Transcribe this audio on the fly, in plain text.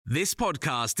This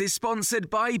podcast is sponsored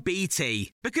by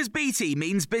BT, because BT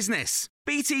means business.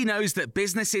 BT knows that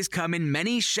businesses come in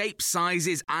many shapes,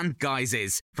 sizes and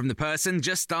guises, from the person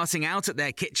just starting out at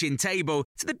their kitchen table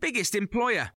to the biggest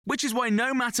employer, which is why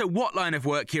no matter what line of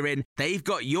work you're in, they've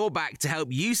got your back to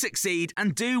help you succeed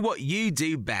and do what you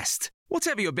do best.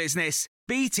 Whatever your business,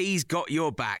 BT's got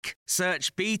your back.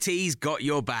 Search BT's got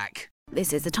your back.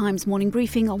 This is the Times morning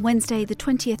briefing on Wednesday, the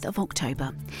 20th of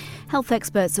October. Health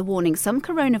experts are warning some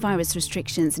coronavirus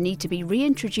restrictions need to be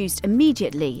reintroduced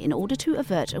immediately in order to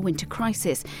avert a winter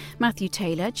crisis. Matthew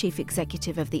Taylor, Chief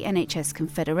Executive of the NHS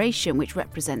Confederation, which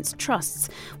represents trusts,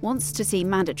 wants to see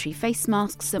mandatory face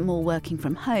masks and more working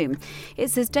from home. It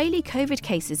says daily COVID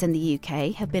cases in the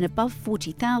UK have been above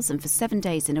 40,000 for 7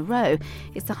 days in a row.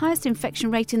 It's the highest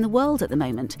infection rate in the world at the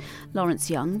moment. Lawrence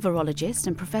Young, virologist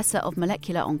and Professor of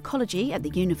Molecular Oncology at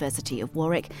the University of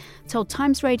Warwick, told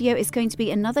Times Radio it's going to be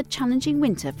another challenging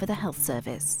winter for the health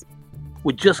service.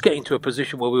 We're just getting to a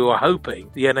position where we were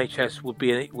hoping the NHS would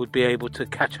be able to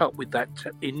catch up with that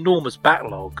enormous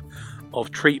backlog of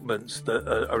treatments that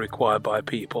are required by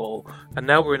people. And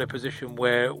now we're in a position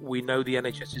where we know the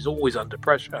NHS is always under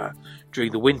pressure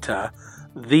during the winter.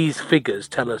 These figures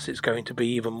tell us it's going to be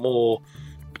even more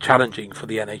challenging for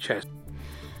the NHS.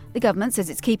 The government says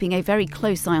it's keeping a very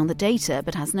close eye on the data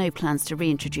but has no plans to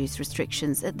reintroduce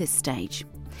restrictions at this stage.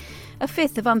 A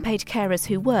fifth of unpaid carers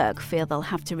who work feel they'll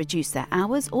have to reduce their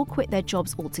hours or quit their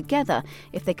jobs altogether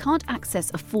if they can't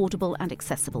access affordable and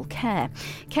accessible care.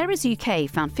 Carers UK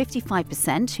found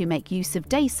 55% who make use of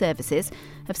day services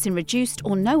have seen reduced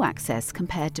or no access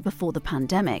compared to before the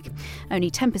pandemic.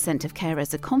 Only 10% of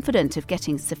carers are confident of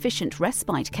getting sufficient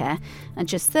respite care, and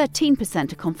just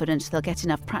 13% are confident they'll get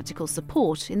enough practical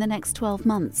support in the next 12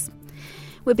 months.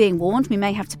 We're being warned we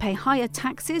may have to pay higher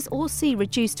taxes or see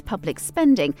reduced public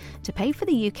spending to pay for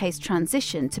the UK's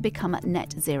transition to become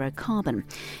net zero carbon.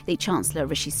 The Chancellor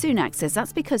Rishi Sunak says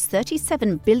that's because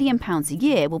 £37 billion a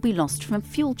year will be lost from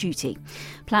fuel duty.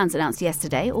 Plans announced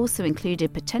yesterday also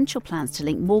included potential plans to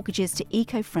link mortgages to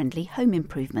eco-friendly home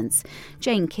improvements.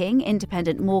 Jane King,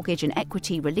 independent mortgage and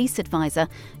equity release advisor,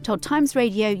 told Times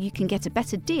Radio you can get a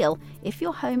better deal if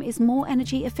your home is more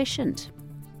energy efficient.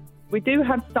 We do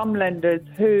have some lenders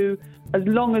who, as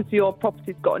long as your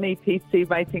property's got an EPC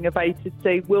rating of A to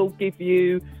C, will give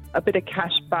you a bit of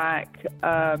cash back,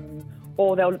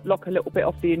 or they'll lock a little bit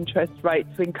off the interest rate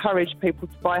to encourage people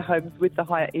to buy homes with the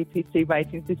higher EPC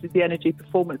ratings. This is the Energy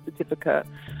Performance Certificate.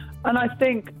 And I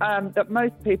think that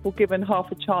most people, given half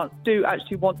a chance, do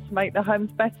actually want to make their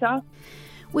homes better.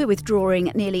 We're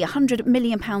withdrawing nearly £100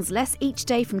 million less each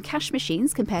day from cash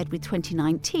machines compared with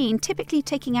 2019, typically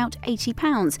taking out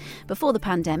 £80. Before the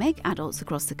pandemic, adults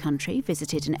across the country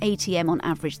visited an ATM on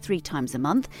average 3 times a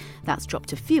month. That's dropped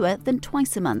to fewer than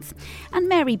twice a month. And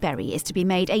Mary Berry is to be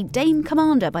made a Dame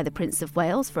Commander by the Prince of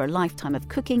Wales for a lifetime of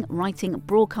cooking, writing,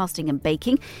 broadcasting and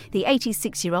baking. The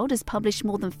 86-year-old has published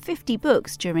more than 50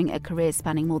 books during a career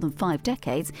spanning more than 5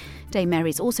 decades. Dame Mary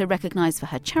is also recognised for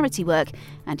her charity work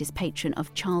and is patron of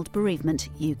Child Bereavement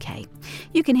UK.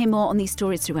 You can hear more on these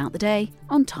stories throughout the day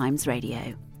on Times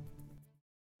Radio.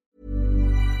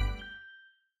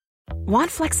 Want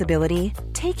flexibility?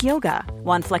 Take yoga.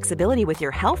 Want flexibility with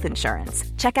your health insurance?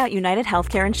 Check out United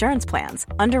Healthcare Insurance Plans.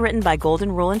 Underwritten by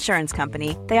Golden Rule Insurance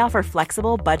Company, they offer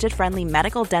flexible, budget-friendly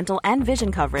medical, dental, and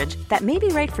vision coverage that may be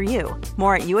right for you.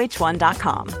 More at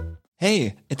uh1.com.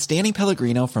 Hey, it's Danny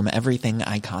Pellegrino from Everything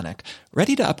Iconic.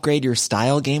 Ready to upgrade your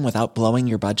style game without blowing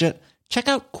your budget? Check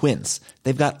out Quince.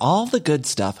 They've got all the good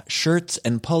stuff, shirts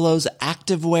and polos,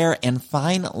 activewear, and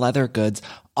fine leather goods,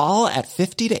 all at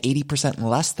 50 to 80%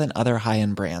 less than other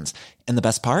high-end brands. And the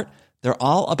best part? They're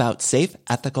all about safe,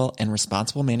 ethical, and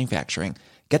responsible manufacturing.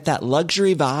 Get that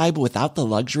luxury vibe without the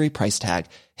luxury price tag.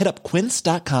 Hit up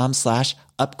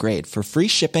quince.com/upgrade for free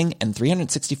shipping and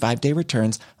 365-day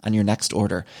returns on your next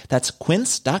order. That's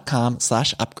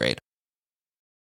quince.com/upgrade.